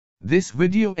This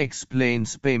video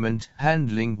explains payment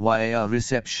handling via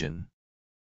reception.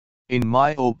 In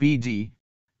MyOPD,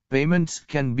 payments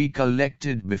can be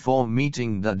collected before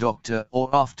meeting the doctor or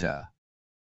after.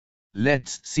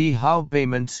 Let's see how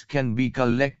payments can be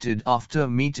collected after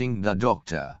meeting the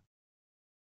doctor.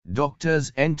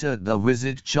 Doctors enter the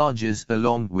visit charges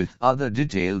along with other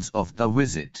details of the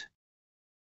visit.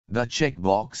 The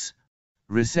checkbox,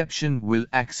 "Reception will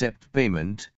accept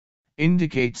payment,"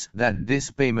 indicates that this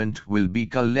payment will be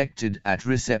collected at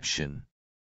reception.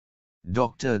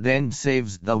 Doctor then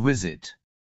saves the visit.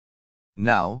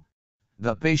 Now,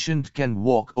 the patient can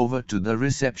walk over to the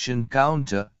reception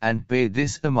counter and pay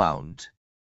this amount.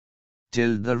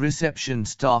 Till the reception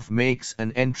staff makes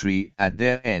an entry at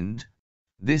their end,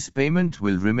 this payment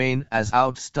will remain as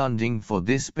outstanding for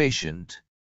this patient.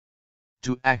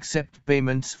 To accept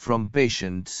payments from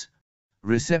patients,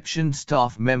 reception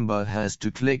staff member has to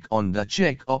click on the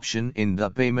check option in the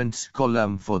payments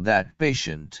column for that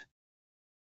patient.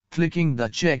 Clicking the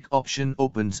check option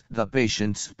opens the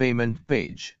patient's payment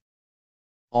page.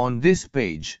 On this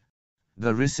page,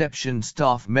 the reception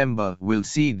staff member will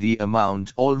see the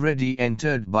amount already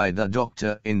entered by the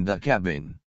doctor in the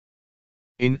cabin.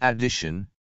 In addition,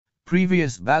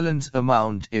 previous balance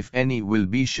amount if any will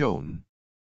be shown.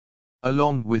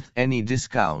 Along with any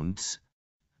discounts,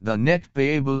 the net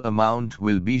payable amount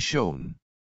will be shown.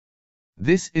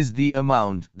 This is the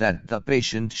amount that the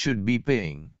patient should be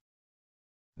paying.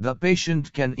 The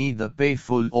patient can either pay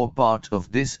full or part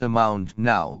of this amount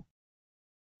now.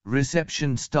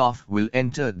 Reception staff will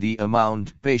enter the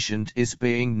amount patient is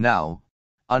paying now,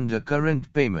 under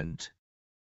current payment.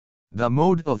 The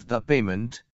mode of the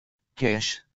payment,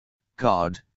 cash,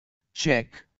 card,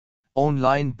 check,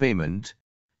 online payment,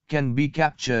 can be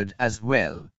captured as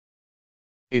well.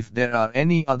 If there are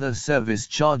any other service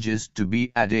charges to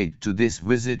be added to this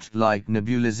visit like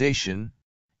nebulization,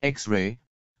 X-ray,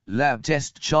 lab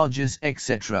test charges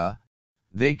etc.,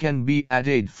 they can be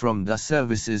added from the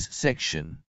services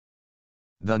section.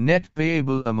 The net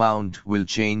payable amount will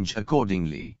change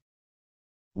accordingly.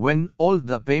 When all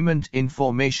the payment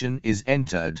information is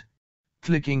entered,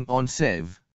 clicking on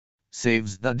Save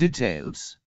saves the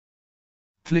details.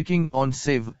 Clicking on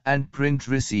Save and Print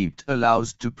Receipt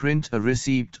allows to print a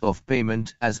receipt of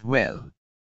payment as well.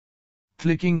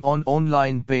 Clicking on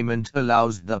Online Payment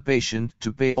allows the patient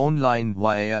to pay online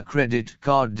via credit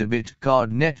card, debit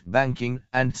card, net banking,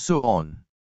 and so on.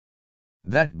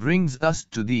 That brings us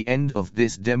to the end of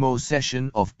this demo session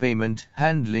of payment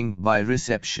handling by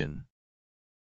reception.